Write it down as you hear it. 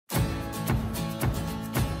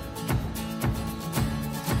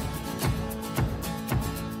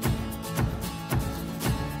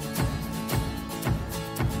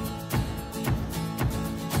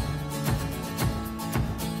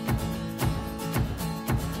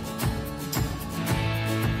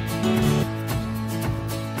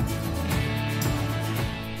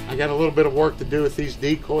got a little bit of work to do with these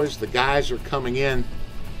decoys. The guys are coming in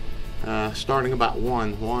starting about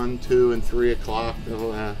 1, 2, and 3 o'clock.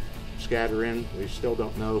 They'll scatter in. We still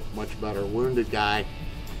don't know much about our wounded guy.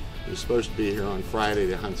 He's supposed to be here on Friday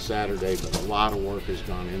to hunt Saturday, but a lot of work has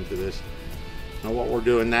gone into this. Now what we're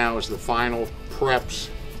doing now is the final preps.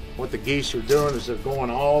 What the geese are doing is they're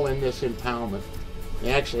going all in this impoundment.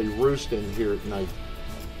 They actually roost in here at night.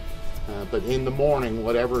 But in the morning,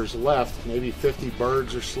 whatever is left, maybe 50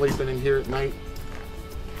 birds are sleeping in here at night.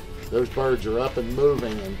 Those birds are up and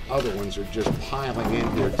moving, and other ones are just piling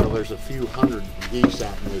in here until there's a few hundred geese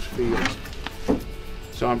out in those fields.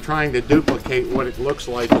 So I'm trying to duplicate what it looks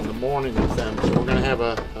like in the morning with them. So we're going to have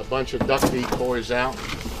a bunch of duck decoys out.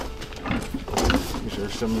 These are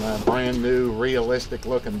some brand new, realistic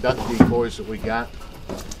looking duck decoys that we got.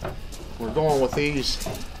 We're going with these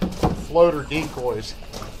floater decoys.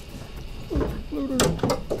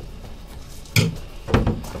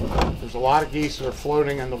 There's a lot of geese that are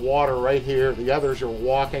floating in the water right here. The others are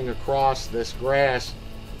walking across this grass,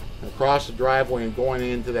 across the driveway and going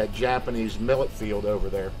into that Japanese millet field over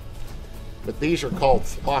there. But these are called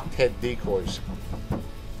flocked head decoys.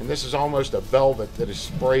 And this is almost a velvet that is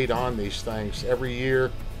sprayed on these things. Every year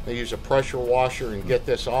they use a pressure washer and get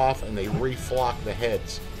this off, and they reflock the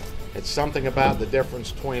heads. It's something about the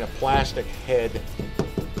difference between a plastic head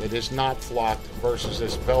that is not flocked versus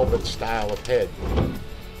this velvet style of head.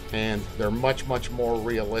 And they're much, much more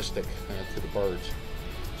realistic to the birds.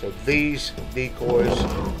 So these decoys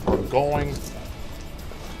are going.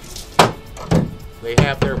 They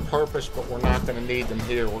have their purpose, but we're not going to need them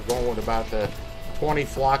here. We're going with about the 20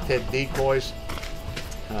 flocked head decoys.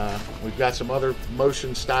 We've got some other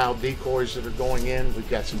motion style decoys that are going in. We've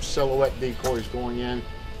got some silhouette decoys going in,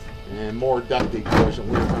 and more duck decoys,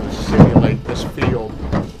 and we're going to simulate this field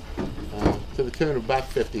to the tune of about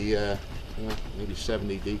 50, maybe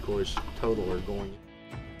 70 decoys total are going in.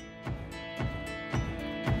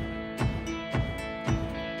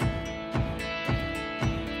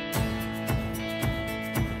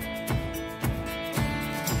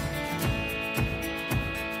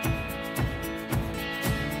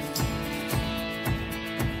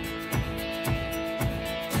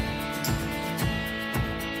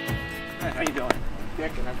 How you doing?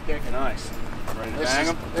 I'm kicking. Nice. Ready to bang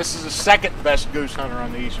them? This is the second best goose hunter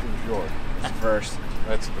on the Eastern Shore. That's the first.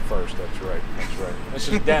 That's the first, that's right, that's right. This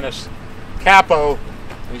is Dennis Capo.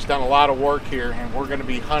 He's done a lot of work here, and we're going to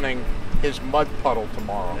be hunting his mud puddle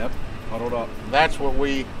tomorrow. Yep, puddled up. That's what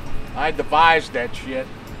I devised that shit,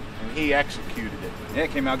 and he executed it. Yeah,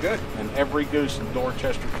 it came out good. And every goose in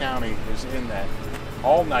Dorchester County is in that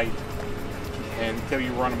all night until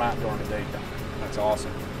you run them out during the daytime. That's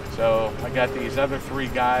awesome. So I got these other 3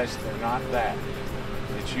 guys. They're not that.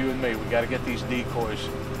 It's you and me. We got to get these decoys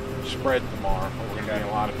spread tomorrow, or we're going to be in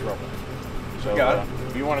a lot of trouble. So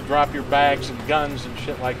if you want to drop your bags and guns and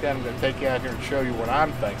shit like that, I'm going to take you out here and show you what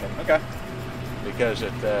I'm thinking. Okay. Because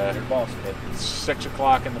at 6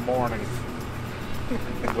 o'clock in the morning,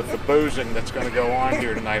 with the boozing that's going to go on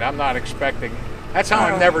here tonight, I'm not expecting. That's how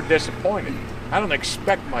I'm never disappointed. I don't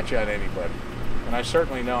expect much out of anybody. And I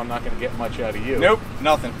certainly know I'm not going to get much out of you. Nope,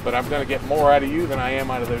 nothing. But I'm going to get more out of you than I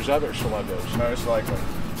am out of those other sluggos. Most likely.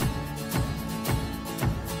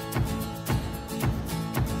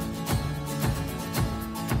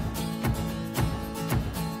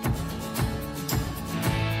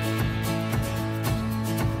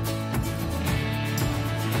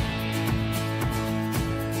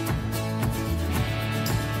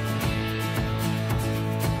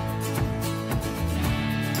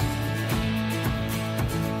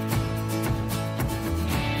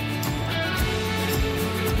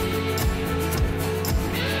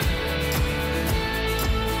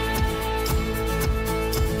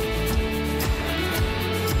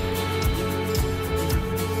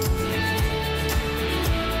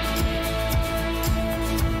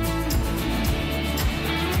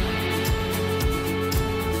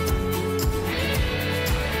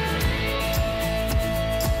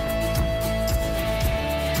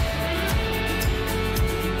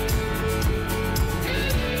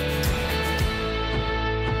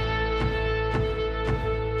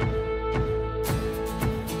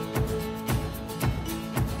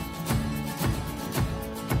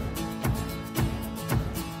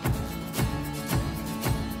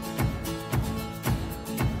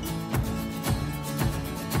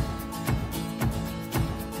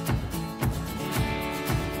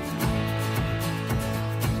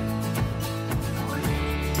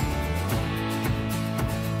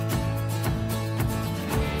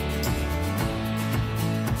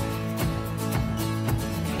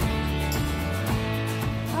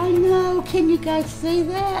 Oh, can you guys see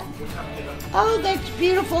that? Oh, that's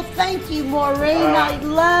beautiful. Thank you, Maureen. I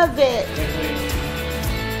love it.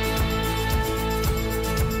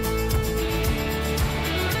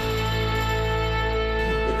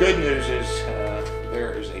 The good news is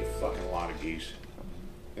there is a fucking lot of geese.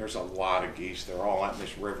 There's a lot of geese. They're all out in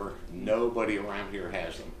this river. Nobody around here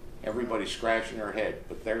has them. Everybody's scratching their head,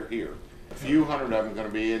 but they're here. A few hundred of them are going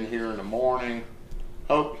to be in here in the morning.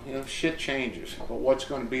 Hope, shit changes. But what's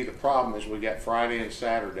going to be the problem is we got Friday and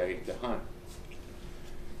Saturday to hunt.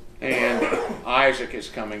 And Isaac is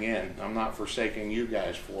coming in. I'm not forsaking you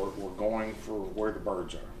guys for it. We're going for where the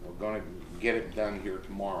birds are. We're going to get it done here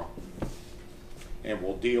tomorrow. And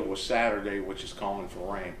we'll deal with Saturday, which is calling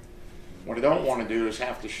for rain. What I don't want to do is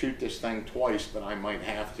have to shoot this thing twice, but I might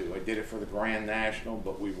have to. I did it for the Grand National,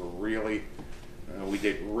 but we were really, we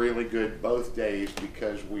did really good both days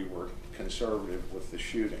because we were conservative with the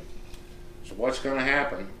shooting. So what's going to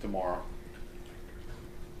happen tomorrow?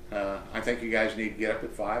 I think you guys need to get up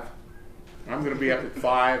at 5. I'm going to be up at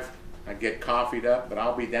 5. I get coffeed up, but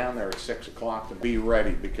I'll be down there at 6 o'clock to be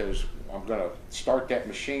ready because I'm going to start that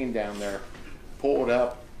machine down there, pull it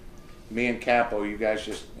up. Me and Capo, you guys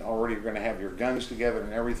just already are going to have your guns together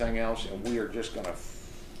and everything else, and we are just going to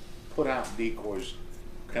put out decoys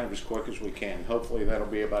kind of as quick as we can. Hopefully that'll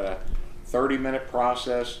be about a 30-minute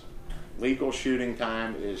process. Legal shooting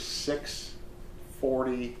time is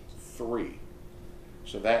 6:43.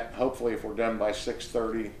 So that, hopefully if we're done by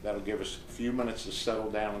 6:30, that'll give us a few minutes to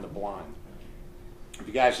settle down in the blind. If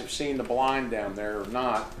you guys have seen the blind down there or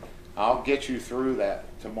not, I'll get you through that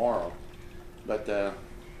tomorrow. But they're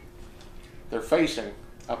facing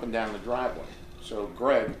up and down the driveway. So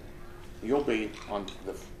Greg, you'll be on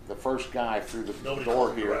the first guy through the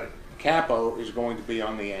door here. Right. Capo is going to be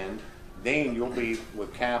on the end. Dane, you'll be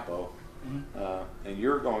with Capo, and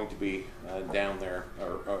you're going to be down there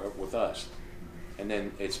or with us. And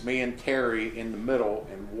then it's me and Terry in the middle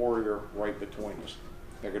and Warrior right between us.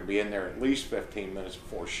 They're going to be in there at least 15 minutes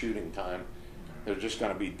before shooting time. They're just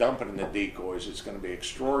going to be dumping in the decoys. It's going to be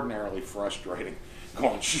extraordinarily frustrating.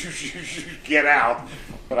 Going, shoot, get out.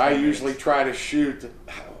 But I usually try to shoot,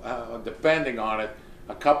 depending on it,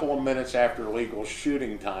 a couple of minutes after legal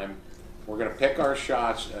shooting time. We're going to pick our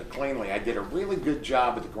shots cleanly. I did a really good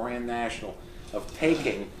job at the Grand National of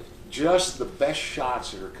taking just the best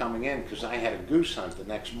shots that are coming in because I had a goose hunt the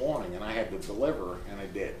next morning and I had to deliver, and I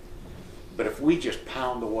did. But if we just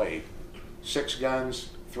pound away, 6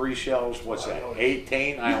 guns, 3 shells, what's that,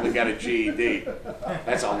 18? I only got a GED.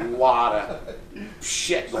 That's a lot of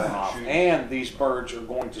shit going off. And these birds are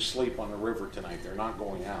going to sleep on the river tonight. They're not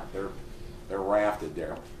going out. They're rafted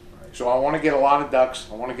there. So I want to get a lot of ducks.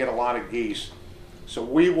 I want to get a lot of geese. So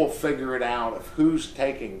we will figure it out of who's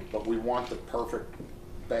taking, but we want the perfect,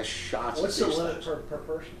 best shots. What's the limit per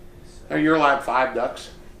person? You're allowed 5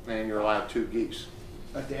 ducks, and you're allowed 2 geese.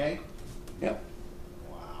 A day? Yep.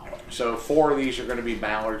 So 4 of these are going to be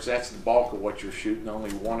mallards. That's the bulk of what you're shooting.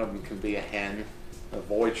 Only one of them can be a hen.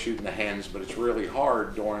 Avoid shooting the hens, but it's really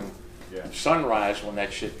hard during sunrise when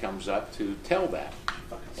that shit comes up to tell that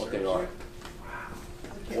what they are.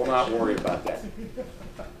 We'll not worry about that.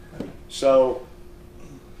 So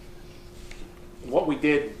what we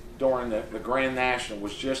did during the Grand National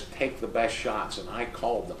was just take the best shots, and I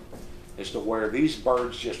called them as to where these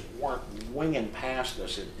birds just weren't winging past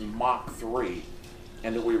us at Mach 3.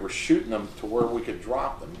 And that we were shooting them to where we could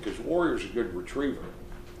drop them because Warrior's a good retriever,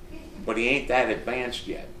 but he ain't that advanced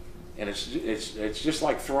yet. And it's just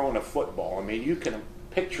like throwing a football. I mean, you can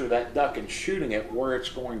picture that duck and shooting it where it's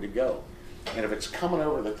going to go. And if it's coming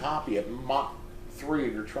over the top of you at Mach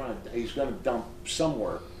 3, he's going to dump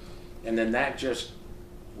somewhere, and then that just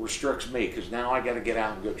restricts me because now I got to get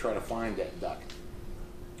out and go try to find that duck.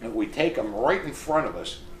 And we take them right in front of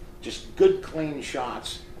us, just good clean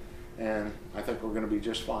shots. And I think we're going to be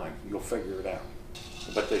just fine. You'll figure it out.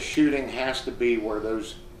 But the shooting has to be where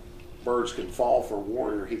those birds can fall for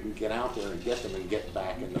Warrior. He can get out there and get them and get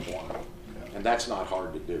back in the blind. And that's not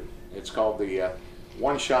hard to do. It's called the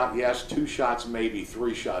 1 shot yes, 2 shots maybe,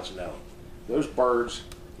 3 shots no. Those birds,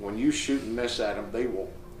 when you shoot and miss at them, they will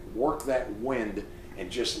work that wind and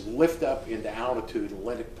just lift up into altitude and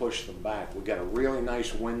let it push them back. We got a really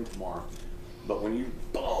nice wind tomorrow. But when you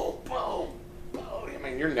boom, boom, I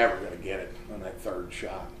mean, you're never going to get it on that 3rd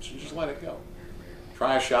shot. So just let it go.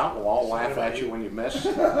 Try a shot. We'll all laugh at you when you miss.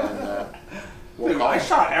 And, we'll Dude, I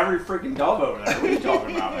shot every freaking dove over there. What are you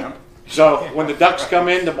talking about, man? So when the ducks come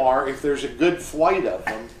in tomorrow, if there's a good flight of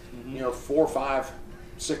them, 4, 5,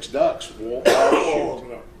 6 ducks, we'll all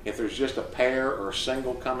shoot. If there's just a pair or a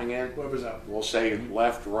single coming in, we'll say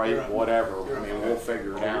left, right, whatever. I mean, we'll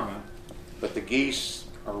figure it out. But the geese,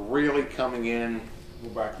 are really coming in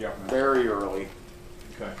We'll back you up now. very early.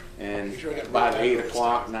 Okay. And Sure, I got about red 8 lights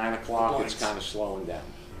o'clock, down. 9 o'clock, The it's blinds. kind of slowing down.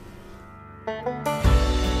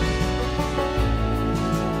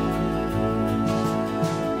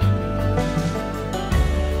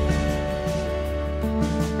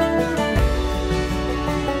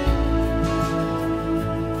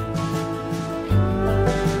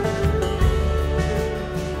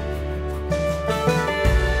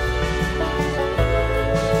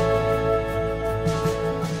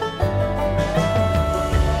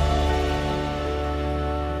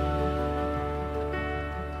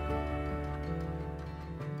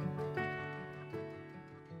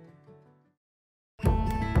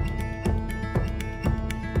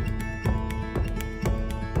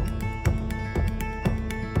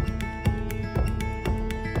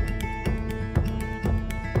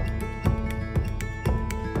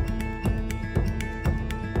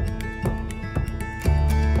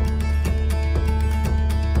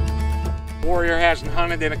 Warrior hasn't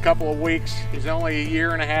hunted in a couple of weeks. He's only 1.5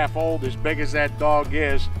 years old, as big as that dog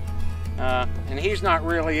is. And he's not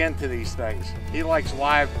really into these things. He likes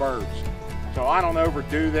live birds. So I don't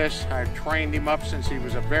overdo this. I've trained him up since he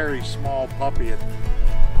was a very small puppy at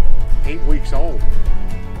 8 weeks old.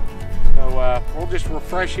 So we'll just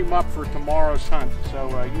refresh him up for tomorrow's hunt.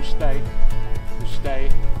 So you stay. You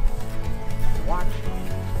stay. Watch.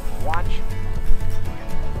 Watch.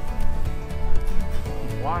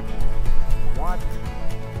 Watch. Watch.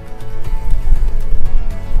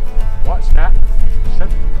 What's that? Sit.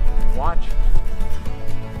 Watch.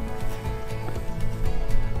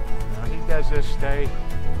 Now he does this stay.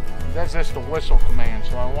 He does this to whistle command,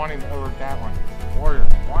 so I want him to over that one. Warrior,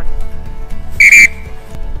 watch.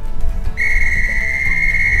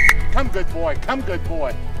 Come good boy, come good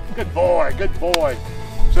boy. Good boy, good boy.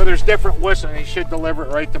 So there's different whistling. He should deliver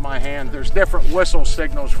it right to my hand. There's different whistle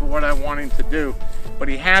signals for what I want him to do. But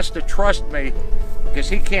he has to trust me because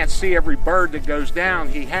he can't see every bird that goes down.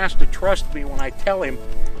 He has to trust me when I tell him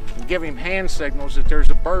and give him hand signals that there's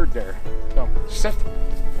a bird there. So sit,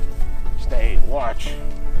 stay, watch.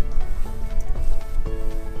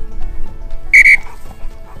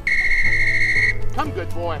 Come good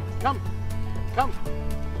boy, come, come.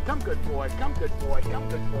 Come good boy, come good boy, come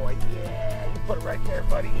good boy. Yeah, you put it right there,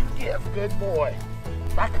 buddy. You give, good boy.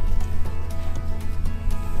 Back.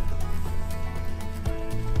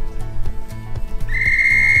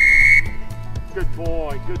 Good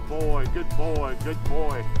boy, good boy, good boy, good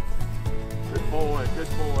boy. Good boy, good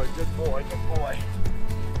boy, good boy, good boy.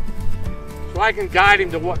 So I can guide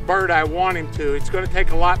him to what bird I want him to. It's going to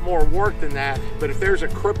take a lot more work than that, but if there's a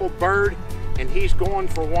crippled bird and he's going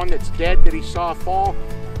for one that's dead that he saw fall,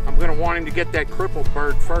 I'm going to want him to get that crippled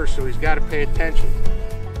bird first, so he's got to pay attention.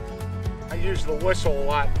 I use the whistle a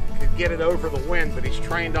lot to get it over the wind, but he's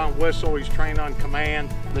trained on whistle, he's trained on command.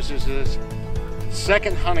 This is his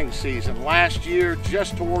second hunting season. Last year,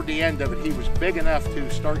 just toward the end of it, he was big enough to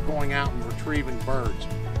start going out and retrieving birds.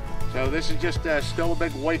 So this is just still a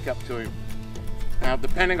big wake-up to him. Now,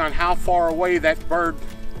 depending on how far away that bird,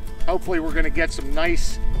 hopefully we're going to get some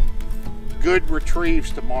nice, good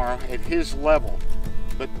retrieves tomorrow at his level.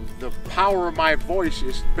 But the power of my voice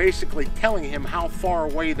is basically telling him how far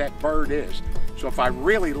away that bird is. So if I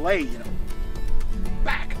really lay,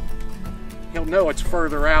 back, he'll know it's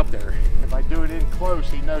further out there. If I do it in close,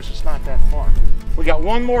 he knows it's not that far. We got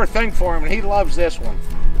one more thing for him, and he loves this one.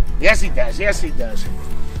 Yes, he does. Yes, he does.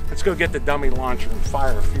 Let's go get the dummy launcher and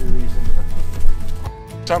fire a few of these into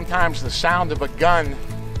the... Sometimes the sound of a gun,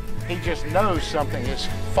 he just knows something is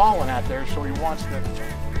falling out there, so he wants to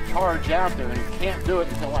charge out there, and he can't do it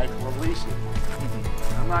until I release it.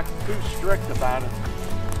 I'm not too strict about it,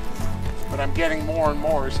 but I'm getting more and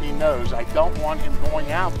more as he knows. I don't want him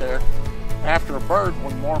going out there after a bird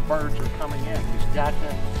when more birds are coming in. He's got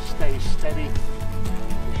to stay steady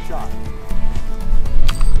and shot.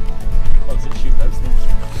 Oh, does it shoot those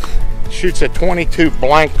things? Shoots a 22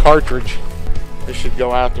 blank cartridge. This should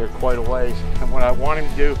go out there quite a ways. And what I want him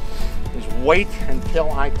to do is wait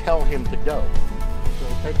until I tell him to go. So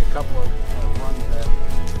we'll take a couple of runs at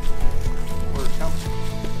where it comes.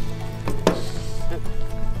 Sit.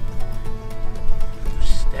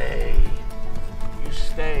 You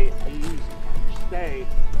stay easy. You stay.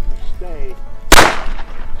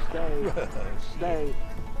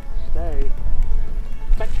 Stay.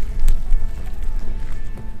 Touch.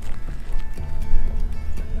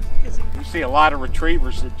 You see a lot of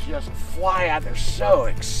retrievers that just fly out. They're so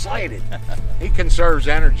excited. He conserves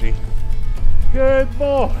energy. Good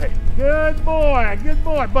boy, good boy, good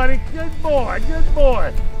boy, buddy, good boy, good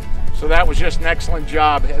boy. So that was just an excellent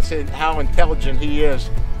job. That's how intelligent he is.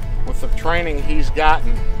 with the training he's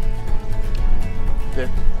gotten, that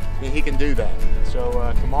he can do that.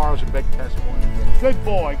 So tomorrow's a big test point. Good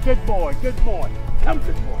boy, good boy, good boy. Come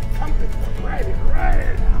good boy, come good boy. Right here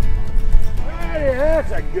now. Right here,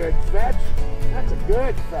 that's a good fetch. That's a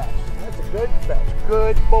good fetch. That's a good fetch.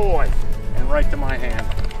 Good boy. And right to my hand.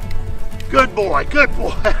 Good boy, good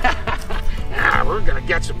boy. Ah, we're gonna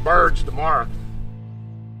get some birds tomorrow.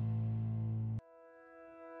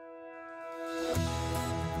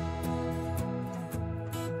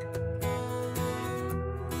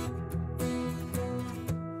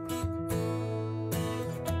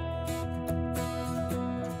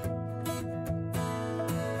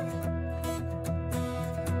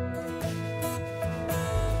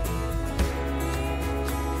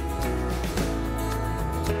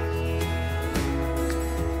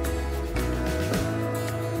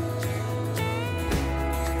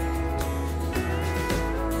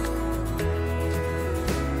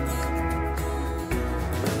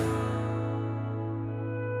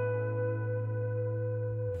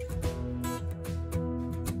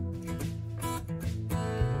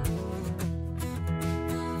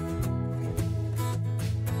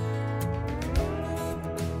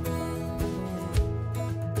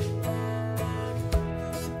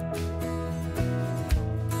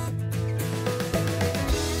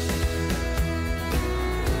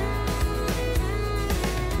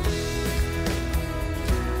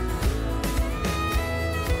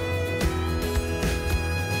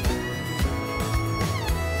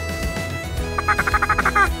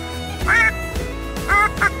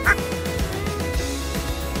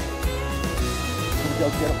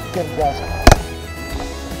 Get him, guys.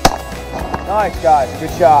 Nice, guys.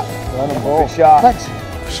 Good shot. Good shot. Thanks.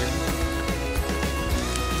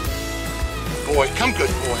 Boy, come good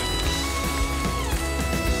boy.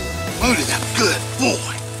 Loaded up. Good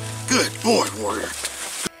boy. Good boy, warrior.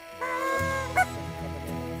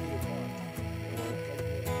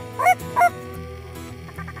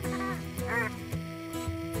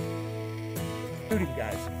 Shoot him,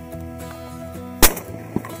 guys.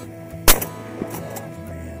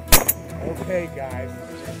 Okay, guys.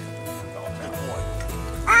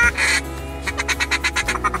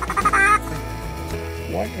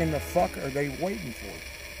 What in the fuck are they waiting for?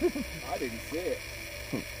 I didn't see it.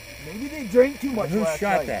 Maybe they drank too much Who last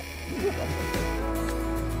shot night. that?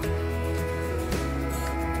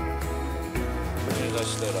 As soon as I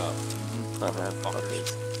stood up.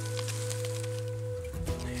 Fuckers.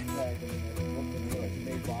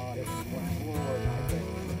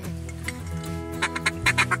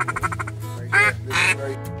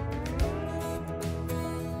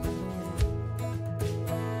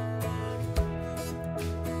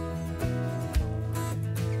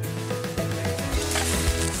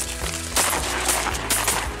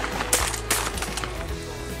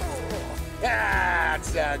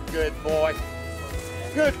 That's a good boy.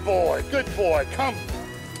 Good boy, good boy. Come.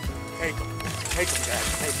 Take him. Take him,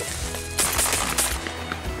 guys. Take him.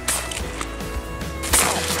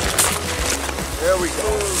 There we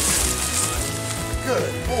go.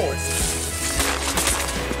 Good boy.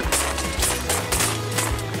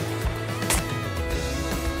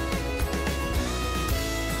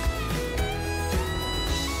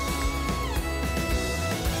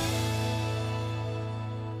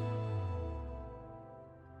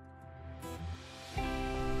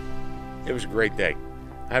 It was a great day.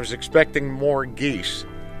 I was expecting more geese,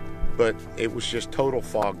 but it was just total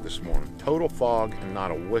fog this morning. Total fog and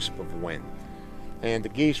not a wisp of wind. And the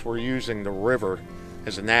geese were using the river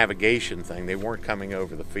as a navigation thing. They weren't coming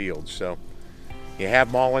over the fields. So you have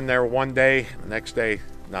them all in there one day, the next day,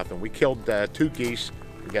 nothing. We killed 2 geese.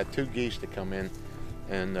 We got 2 geese to come in.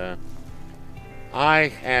 And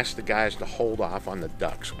I asked the guys to hold off on the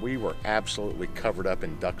ducks. We were absolutely covered up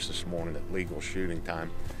in ducks this morning at legal shooting time.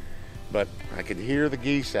 But I could hear the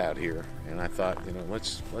geese out here, and I thought, you know,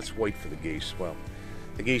 let's wait for the geese. Well,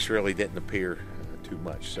 the geese really didn't appear too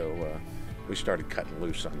much, so we started cutting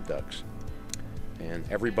loose on ducks. And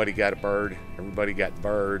everybody got a bird, everybody got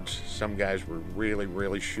birds. Some guys were really,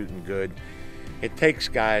 really shooting good. It takes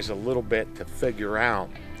guys a little bit to figure out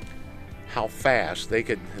how fast they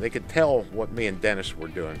could tell what me and Dennis were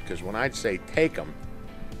doing, because when I'd say take them,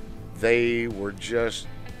 they were just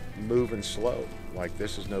moving slow. Like,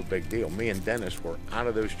 this is no big deal. Me and Dennis were out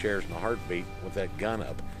of those chairs in a heartbeat with that gun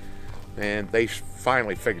up. And they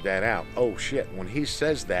finally figured that out. Oh shit, when he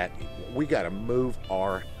says that, we got to move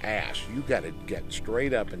our ass. You got to get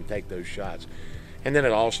straight up and take those shots. And then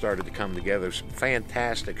it all started to come together. Some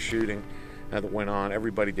fantastic shooting that went on.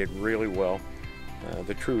 Everybody did really well.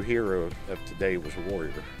 The true hero of today was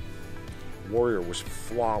Warrior. Warrior was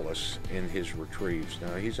flawless in his retrieves.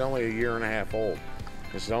 Now, he's only a year and a half old.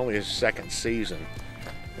 This is only his second season,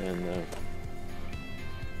 and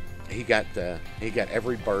he got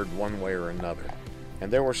every bird one way or another.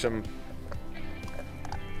 And there were some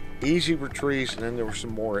easy retrieves, and then there were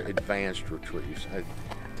some more advanced retrieves. I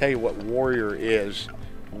tell you what Warrior is.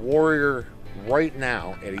 Warrior right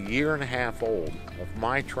now, at a year and a half old, of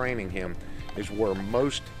my training him, is where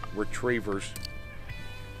most retrievers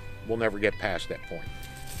will never get past that point.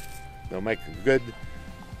 They'll make a good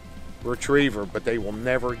retriever, but they will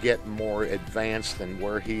never get more advanced than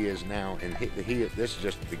where he is now. And this is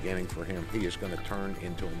just the beginning for him. He is going to turn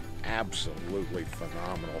into an absolutely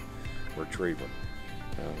phenomenal retriever.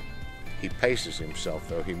 He paces himself,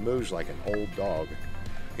 though. He moves like an old dog.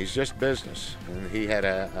 He's just business. And he had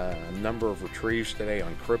a number of retrieves today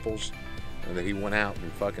on cripples, and that he went out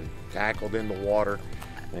and fucking tackled in the water,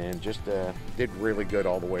 and just did really good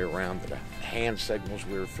all the way around. The hand signals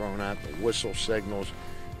we were throwing out, the whistle signals,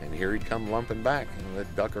 and here he'd come lumping back, and the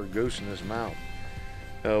duck or goose in his mouth.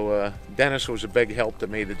 So Dennis was a big help to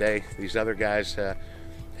me today. These other guys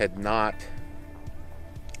had not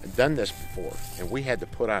done this before, and we had to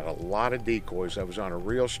put out a lot of decoys. I was on a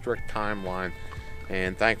real strict timeline,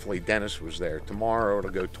 and thankfully Dennis was there. Tomorrow it'll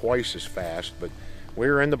go twice as fast, but we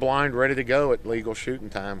were in the blind ready to go at legal shooting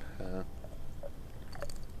time.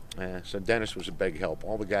 So Dennis was a big help.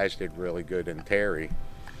 All the guys did really good, and Terry,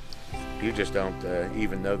 you just don't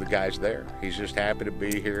even know the guy's there. He's just happy to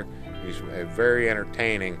be here. He's very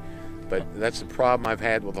entertaining. But that's the problem I've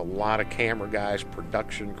had with a lot of camera guys,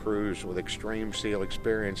 production crews with extreme SEAL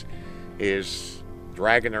experience, is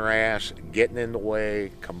dragging their ass, getting in the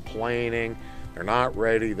way, complaining. They're not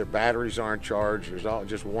ready, their batteries aren't charged. There's all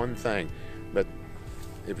just one thing. But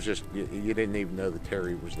it was just, you didn't even know that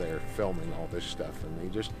Terry was there filming all this stuff, and he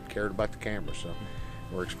just cared about the camera. So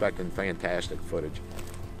we're expecting fantastic footage.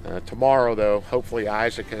 Tomorrow, though, hopefully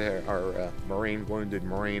Isaac, our wounded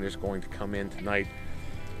Marine, is going to come in tonight.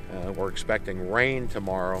 We're expecting rain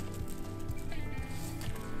tomorrow.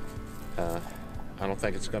 I don't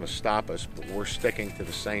think it's going to stop us, but we're sticking to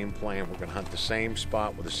the same plan. We're going to hunt the same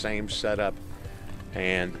spot with the same setup,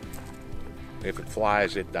 and if it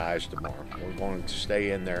flies, it dies tomorrow. We're going to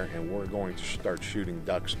stay in there, and we're going to start shooting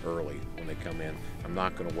ducks early when they come in. I'm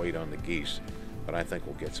not going to wait on the geese, but I think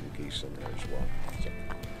we'll get some geese in there as well. So,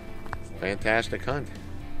 fantastic hunt.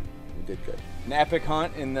 We did good. An epic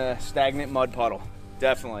hunt in the stagnant mud puddle.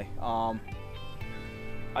 Definitely.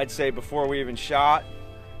 I'd say before we even shot,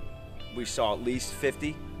 we saw at least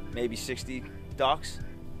 50, maybe 60 ducks.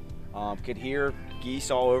 Could hear geese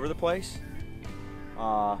all over the place.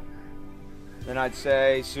 Then I'd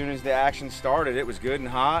say as soon as the action started, it was good and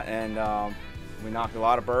hot, and we knocked a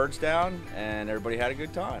lot of birds down, and everybody had a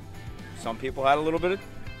good time. Some people had a little bit of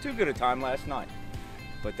too good a time last night,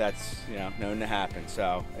 but that's, you know, known to happen.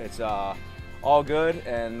 So it's all good,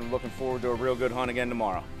 and looking forward to a real good hunt again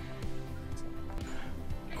tomorrow.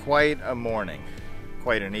 Quite a morning,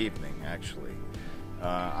 quite an evening actually.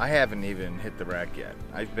 I haven't even hit the rack yet.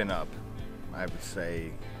 I've been up, I would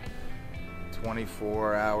say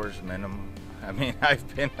 24 hours minimum. I mean,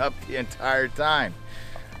 I've been up the entire time,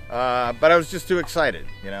 but I was just too excited,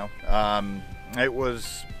 you know. It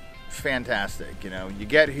was fantastic, you know. You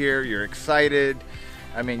get here, you're excited.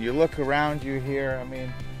 I mean, you look around you here, I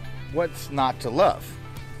mean, what's not to love?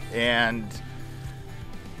 And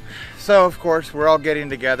so, of course, we're all getting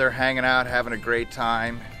together, hanging out, having a great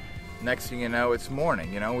time. Next thing you know, it's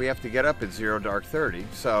morning. You know, we have to get up at 0 dark 30.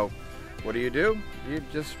 So what do? You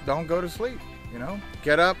just don't go to sleep, you know.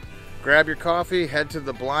 Get up, grab your coffee, head to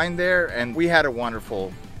the blind there, and we had a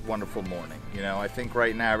wonderful, wonderful morning. You know, I think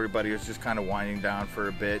right now everybody is just kind of winding down for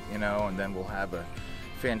a bit, you know, and then we'll have a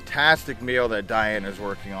fantastic meal that Diane is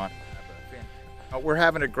working on. We're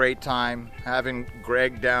having a great time, having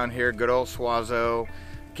Greg down here, good old Swazo,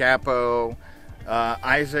 Capo,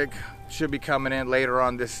 Isaac should be coming in later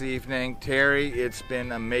on this evening. Terry, it's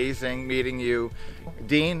been amazing meeting you.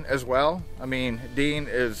 Dean as well. I mean, Dean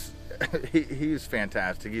is, he's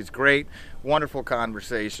fantastic. He's great, wonderful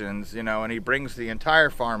conversations, you know, and he brings the entire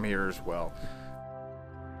farm here as well.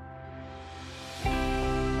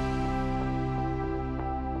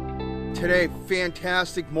 Today,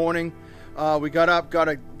 fantastic morning. We got up, got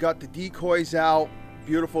the decoys out.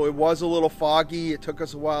 Beautiful. It was a little foggy. It took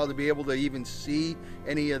us a while to be able to even see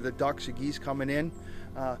any of the ducks or geese coming in.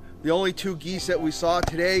 The only 2 geese that we saw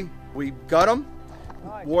today, we got them.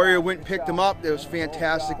 Warrior went and picked them up. It was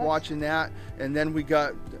fantastic watching that. And then we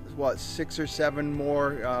got, what, 6 or 7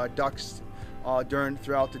 more ducks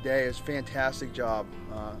throughout the day. It was a fantastic job.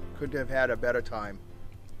 Couldn't have had a better time.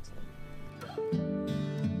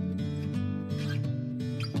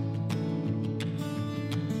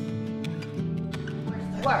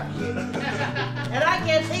 worse. And I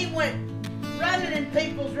guess he went running in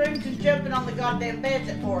people's rooms and jumping on the goddamn beds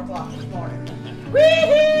at 4 o'clock this morning.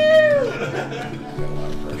 Woohoo!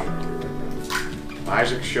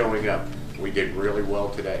 Isaac's showing up. We did really well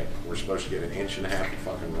today. We're supposed to get 1.5 inches of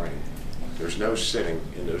fucking rain. There's no sitting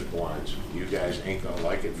in those blinds. You guys ain't gonna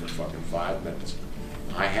like it for fucking 5 minutes.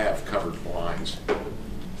 I have covered blinds.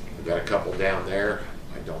 I've got a couple down there.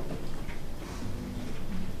 I don't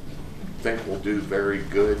think we'll do very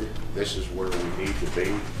good. This is where we need to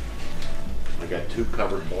be. I got 2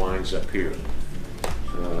 covered blinds up here.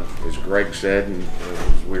 As Greg said, and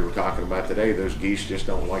as we were talking about today, those geese just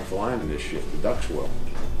don't like flying in this shit. The ducks will.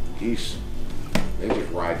 Geese, they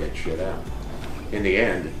just ride that shit out. In the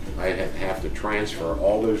end, I'd have to transfer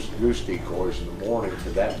all those goose decoys in the morning to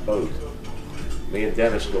that boat. Me and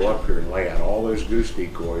Dennis go up here and lay out all those goose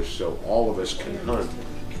decoys so all of us can hunt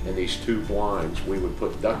in these 2 blinds. We would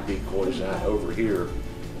put duck decoys out over here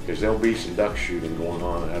because there'll be some duck shooting going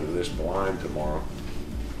on out of this blind tomorrow.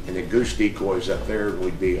 And the goose decoys up there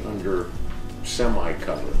would be under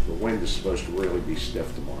semi-cover. The wind is supposed to really be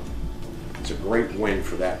stiff tomorrow. It's a great wind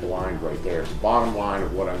for that blind right there. The bottom line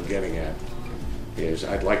of what I'm getting at is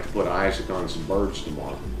I'd like to put Isaac on some birds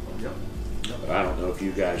tomorrow. But I don't know if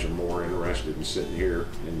you guys are more interested in sitting here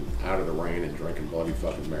and out of the rain and drinking Bloody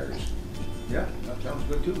fucking Marys. Yeah, that sounds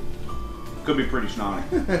good too. Could be pretty snotty.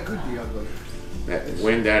 Could be ugly. That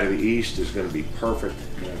wind out of the east is going to be perfect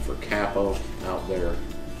for Capo out there.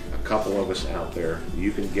 A couple of us out there.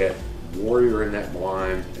 You can get Warrior in that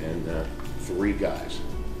blind and 3 guys.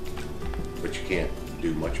 But you can't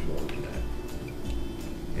do much more than that.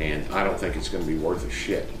 And I don't think it's going to be worth a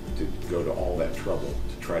shit to go to all that trouble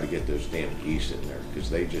to try to get those damn geese in there because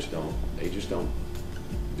they just don't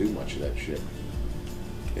do much of that shit.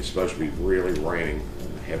 It's supposed to be really raining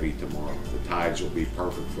heavy tomorrow. The tides will be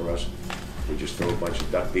perfect for us. We just throw a bunch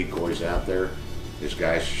of duck decoys out there. There's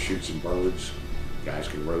guys shoot some birds. Guys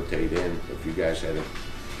can rotate in. If you guys had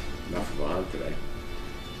enough of a hunt today.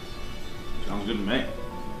 Sounds good to me.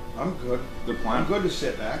 I'm good. Good plan. I'm good to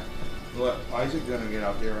sit back. Let Isaac gonna get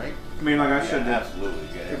out there, right? I mean, like I said, absolutely.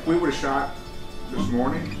 if we would have shot this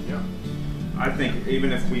morning, Yeah. I think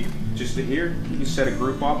even if we just sit here, you can set a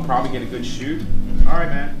group up, probably get a good shoot. All right,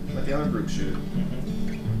 man, let the other group shoot.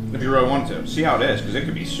 If you really want to. See how it is, because it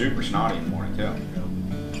could be super snotty in the morning, too.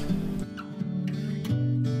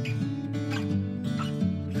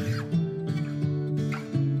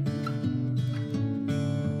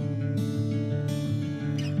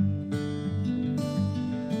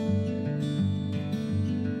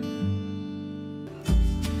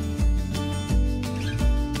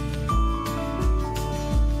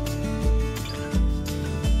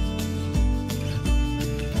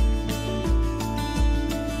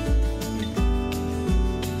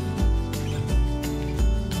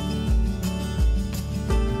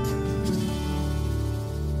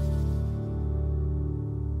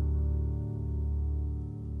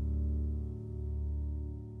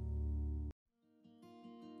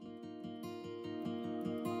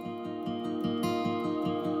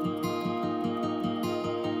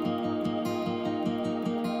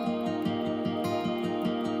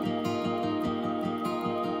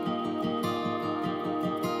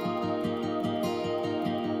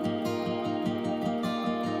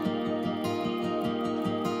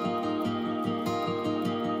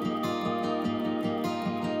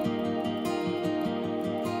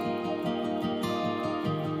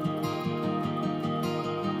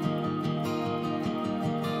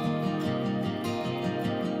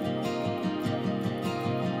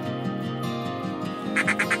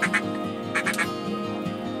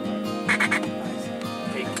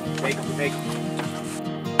 Take.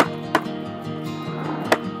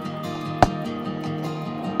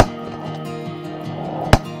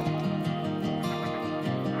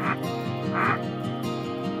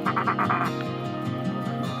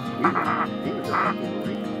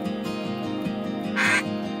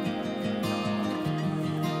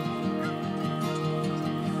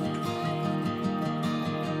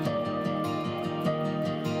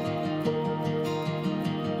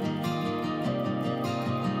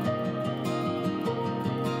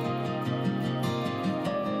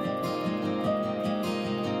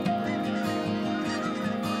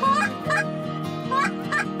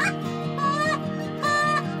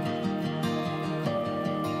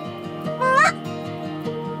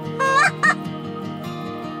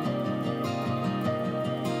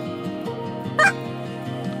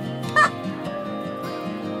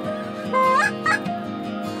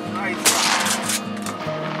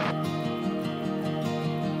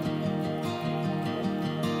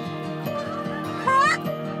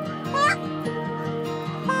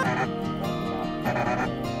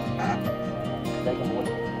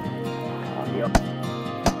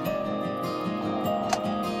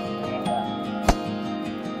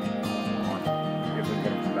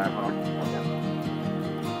 back on.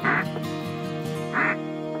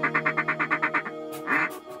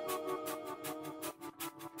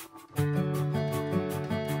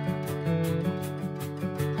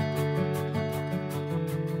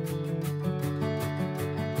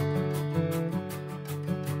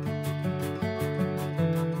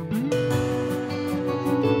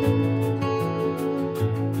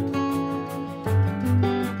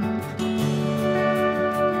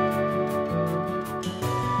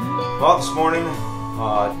 Well, this morning,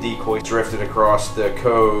 decoy drifted across the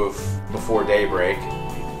cove before daybreak.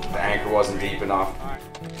 The anchor wasn't deep enough.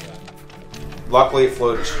 Luckily, it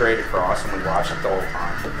floated straight across, and we watched it the whole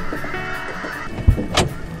time.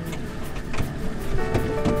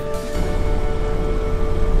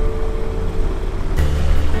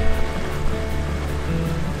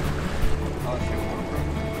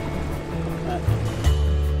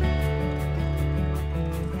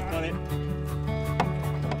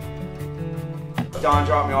 Don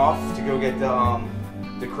dropped me off to go get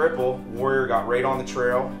the cripple. Warrior got right on the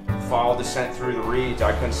trail, followed the scent through the reeds.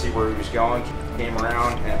 I couldn't see where he was going. Came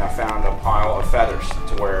around and I found a pile of feathers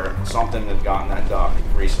to where something had gotten that duck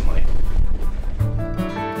recently.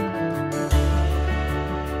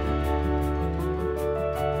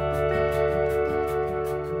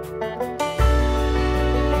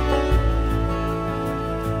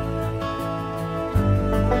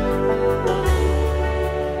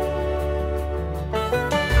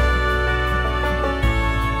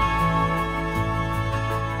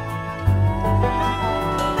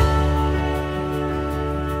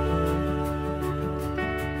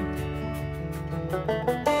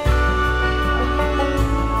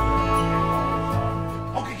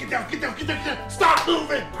 Get down. Stop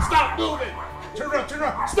moving. Stop moving. Turn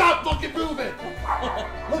around. Stop fucking moving.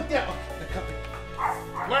 Look down.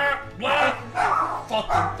 Blah.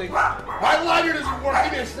 Fucking thing. My lighter doesn't work.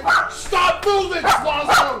 Give me a second. Stop moving,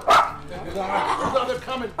 Swanzo. They're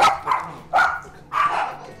coming. All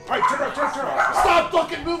right, turn around. Stop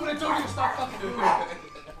fucking moving. I told you to stop fucking moving.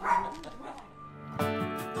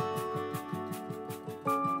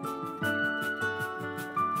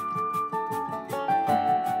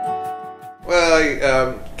 Well,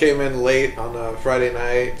 I came in late on a Friday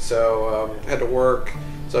night, so had to work,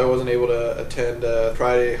 so I wasn't able to attend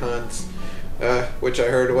Friday hunts, which I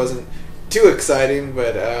heard wasn't too exciting,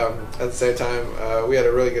 but at the same time, we had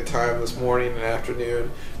a really good time this morning and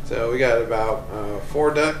afternoon. So we got about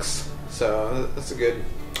 4 ducks, so that's a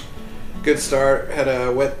good start. Had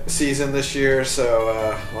a wet season this year,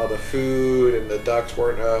 so all the food and the ducks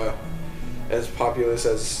weren't as populous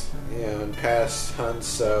as in past hunts.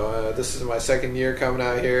 So this is my second year coming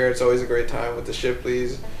out here. It's always a great time with the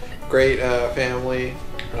Shipleys. Great family,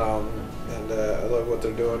 and I love what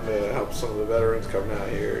they're doing to help some of the veterans coming out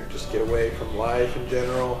here just get away from life in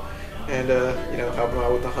general, and help them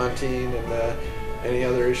out with the hunting and any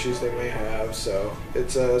other issues they may have. So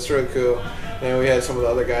it's really cool. And we had some of the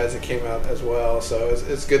other guys that came out as well, so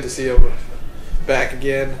it's good to see them back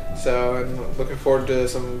again. So I'm looking forward to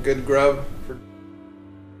some good grub for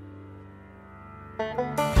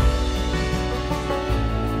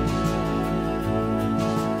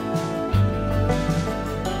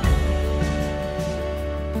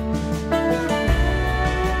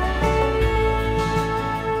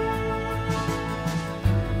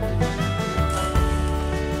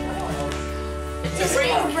Is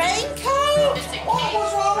it a raincoat? What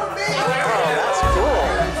was wrong with me? That's cool.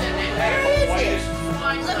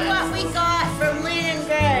 Look what we got from Lynn and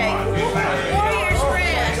Greg. Warrior's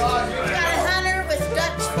Rest. We got a hunter with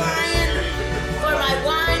ducks flying for my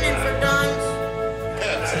wine and for Don's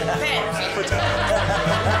pets.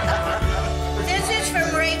 This is from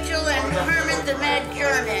Rachel and Herman the Med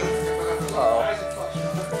German.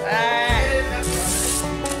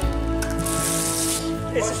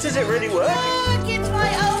 Does it really work? Look, it's my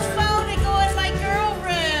old phone to go in my girl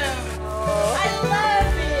room. I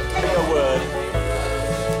love it. Say a word.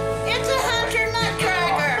 It's a hunter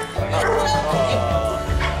nutcracker.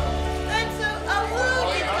 That's so, oh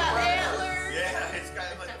look, it's got antlers. Yeah, it's got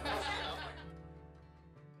like.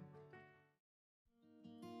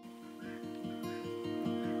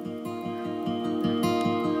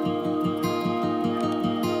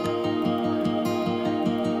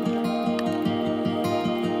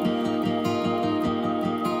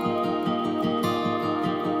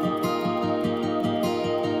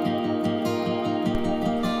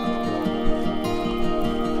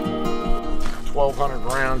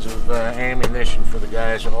 Rounds of ammunition for the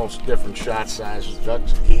guys, all different shot sizes,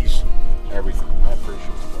 ducks, geese, everything. I appreciate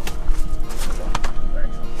it.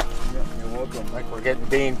 You're welcome. Like we're getting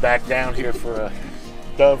Dean back down here for a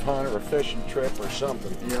dove hunt or a fishing trip or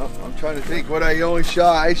something. Yeah, I'm trying to think what I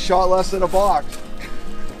shot less than a box.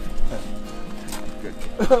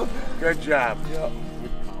 Good job. Yeah.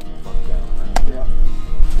 Yeah.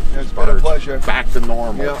 It's been a pleasure. Back to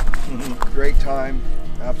normal. Yeah. Great time.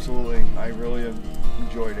 Absolutely. I really have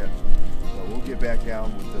enjoyed it. So we'll get back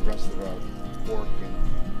down with the rest of our pork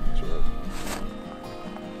and sure.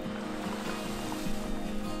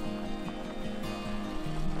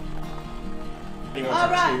 All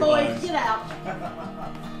right, boys, get out.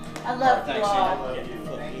 I love you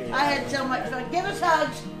all. I had so much fun. Give us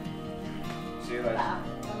hugs. See you later.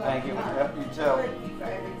 Thank you. Yep, you too. Thank you for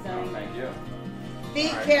everything. Thank you. Be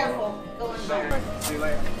careful going home. See you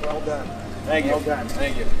later. Well done. Thank you. Well done.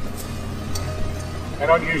 Thank you. I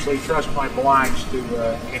don't usually trust my blinds to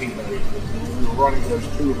anybody. But we were running those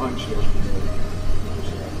 2 hunts yesterday.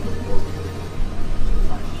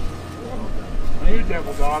 Well, you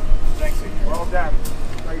devil dog. Thank you. Well done.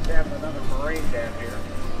 Nice having another Marine down here.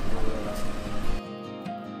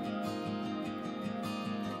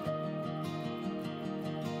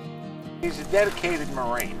 He's a dedicated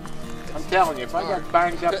Marine. I'm telling you, if I got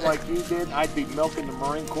banged up like you did, I'd be milking the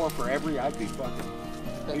Marine Corps for I'd be fucking.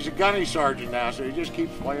 He's a gunny sergeant now, so he just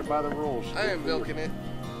keeps playing by the rules. I am milking it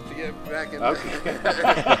to get back in Okay. there. I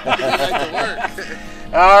like to work.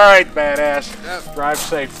 All right, badass. Yep. Drive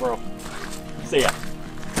safe, bro. See ya.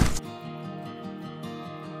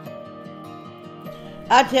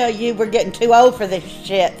 I tell you, we're getting too old for this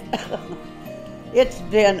shit. It's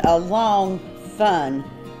been a long, fun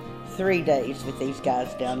 3 days with these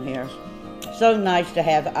guys down here. So nice to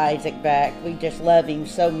have Isaac back. We just love him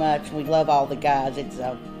so much. We love all the guys. It's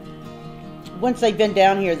once they've been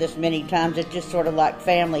down here this many times, it's just sort of like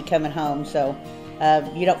family coming home. So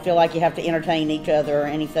you don't feel like you have to entertain each other or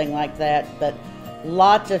anything like that. But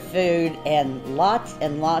lots of food and lots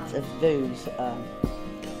of booze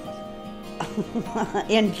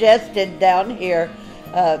ingested down here.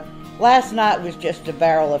 Last night was just a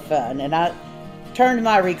barrel of fun, and I turned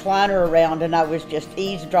my recliner around and I was just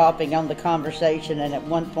eavesdropping on the conversation, and at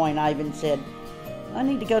one point I even said, I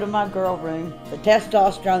need to go to my girl room. The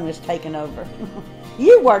testosterone is taking over.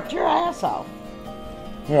 You worked your ass off.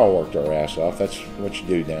 We all worked our ass off. That's what you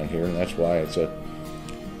do down here, and that's why it's a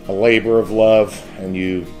labor of love, and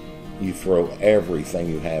you throw everything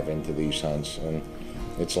you have into these hunts. And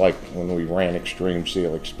it's like when we ran Extreme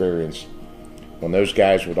Seal Experience, when those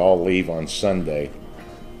guys would all leave on Sunday,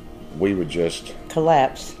 we would just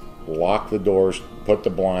collapse, lock the doors, put the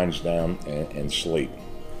blinds down, and sleep.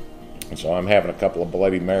 And so I'm having a couple of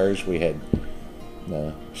Bloody Marys. We had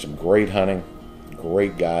some great hunting,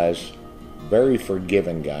 great guys, very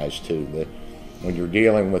forgiving guys too. When you're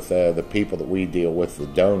dealing with the people that we deal with, the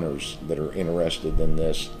donors that are interested in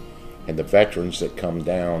this, and the veterans that come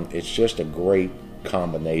down, it's just a great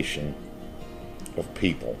combination of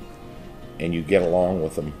people, and you get along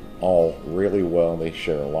with them all really well. They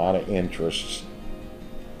share a lot of interests,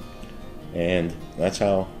 and that's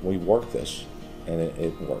how we work this, and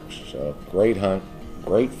it works. So great hunt,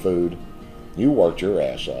 great food. You worked your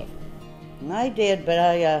ass off. I did,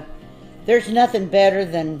 but there's nothing better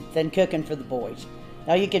than cooking for the boys.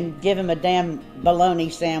 Now you can give them a damn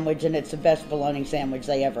bologna sandwich, and it's the best bologna sandwich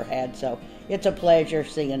they ever had. So it's a pleasure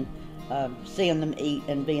seeing them eat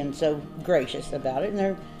and being so gracious about it.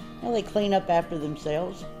 And they clean up after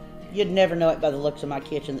themselves. You'd never know it by the looks of my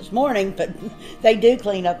kitchen this morning, but they do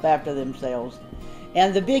clean up after themselves.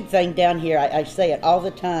 And the big thing down here, I say it all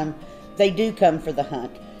the time, they do come for the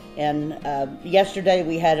hunt. And yesterday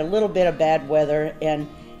we had a little bit of bad weather, and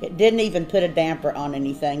it didn't even put a damper on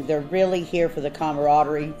anything. They're really here for the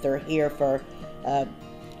camaraderie. They're here for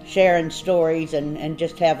sharing stories and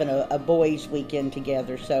just having a boys' weekend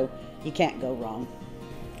together. So you can't go wrong.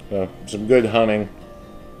 Some good hunting,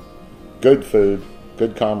 good food,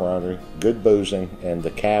 good camaraderie, good boozing, and the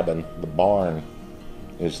cabin, the barn,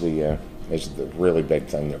 is the really big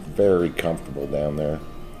thing. They're very comfortable down there.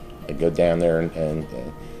 They go down there and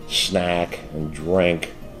snack and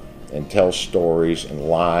drink and tell stories and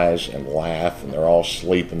lies and laugh, and they're all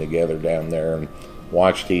sleeping together down there and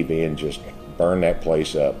watch TV and just burn that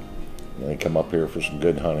place up. And they come up here for some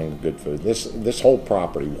good hunting and good food. This whole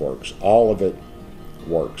property works. All of it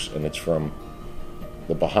works, and it's from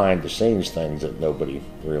the behind-the-scenes things that nobody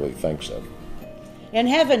really thinks of. And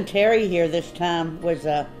having Terry here this time was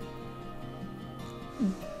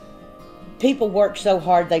people work so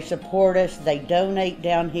hard. They support us. They donate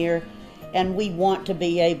down here. And we want to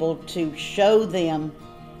be able to show them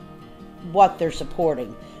what they're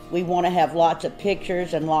supporting. We want to have lots of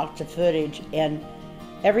pictures and lots of footage, and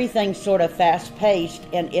everything's sort of fast-paced,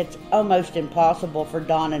 and it's almost impossible for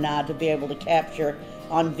Don and I to be able to capture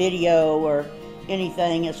on video or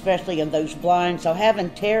anything, especially in those blinds. So having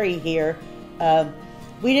Terry here,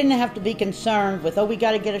 we didn't have to be concerned with, oh, we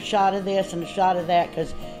got to get a shot of this and a shot of that,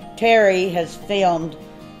 because Terry has filmed,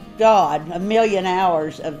 God, 1 million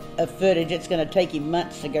hours of footage. It's going to take him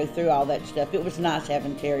months to go through all that stuff. It was nice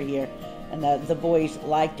having Terry here, and the boys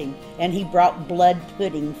liked him. And he brought blood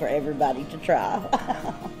pudding for everybody to try.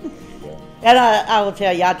 And I will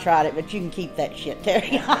tell you, I tried it, but you can keep that shit,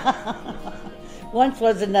 Terry. Once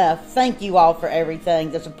was enough. Thank you all for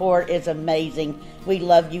everything. The support is amazing. We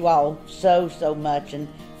love you all so, so much. And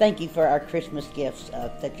thank you for our Christmas gifts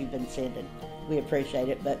that you've been sending. We appreciate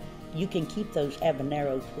it. But you can keep those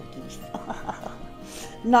habanero cookies.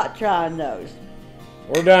 Not trying those.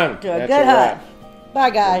 We're done. To a That's good a wrap. hunt. Bye,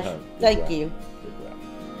 guys. Good hunt. Good Thank wrap. you. Good wrap.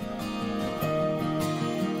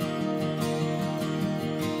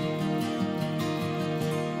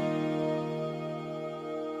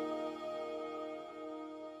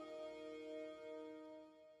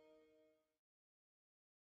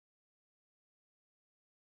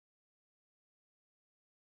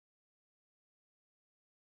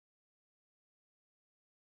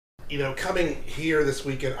 You know, coming here this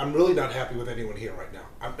weekend, I'm really not happy with anyone here right now.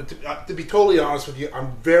 To be totally honest with you,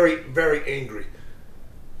 I'm very, very angry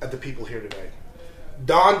at the people here today.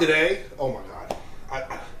 Don today, oh my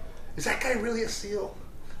God. Is that guy really a SEAL?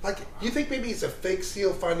 Like, you think maybe he's a fake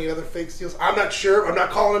SEAL finding other fake SEALs? I'm not sure. I'm not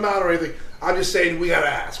calling him out or anything. I'm just saying we got to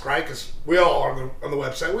ask, right? Because we all are on the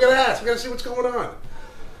website. We got to ask. We got to see what's going on.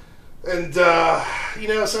 And, you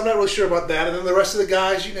know, so I'm not really sure about that. And then the rest of the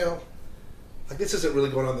guys, you know, like, this isn't really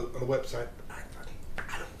going on the website.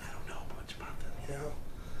 I don't know much about them, you know.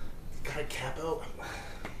 Guy Capo,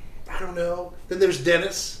 I don't know. Then there's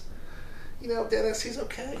Dennis. You know, Dennis, he's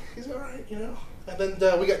okay. He's all right, you know. And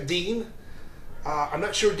then we got Dean. I'm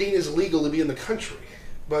not sure Dean is legal to be in the country,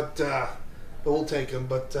 but we'll take him.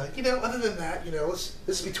 But you know, other than that, you know, this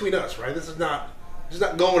is between us, right? This is not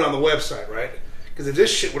going on the website, right? Because if this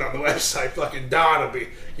shit went on the website, fucking Don would be.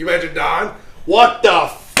 You imagine Don? What the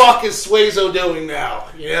fuck is Suezo doing now?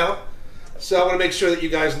 You know? So I want to make sure that you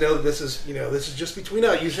guys know that this is, you know, this is just between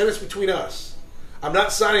us. You said it's between us. I'm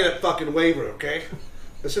not signing that fucking waiver, okay?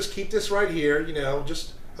 Let's just keep this right here, you know,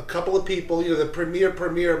 just a couple of people, you know, the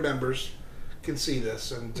premier members can see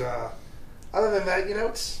this. And other than that, you know,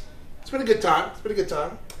 it's been a good time. It's been a good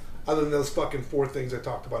time. Other than those fucking 4 things I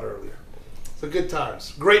talked about earlier. So good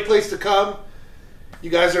times. Great place to come.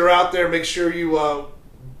 You guys are out there, make sure you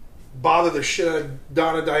bother the shit out of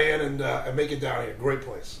Don and Diane and make it down here. Great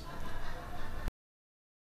place.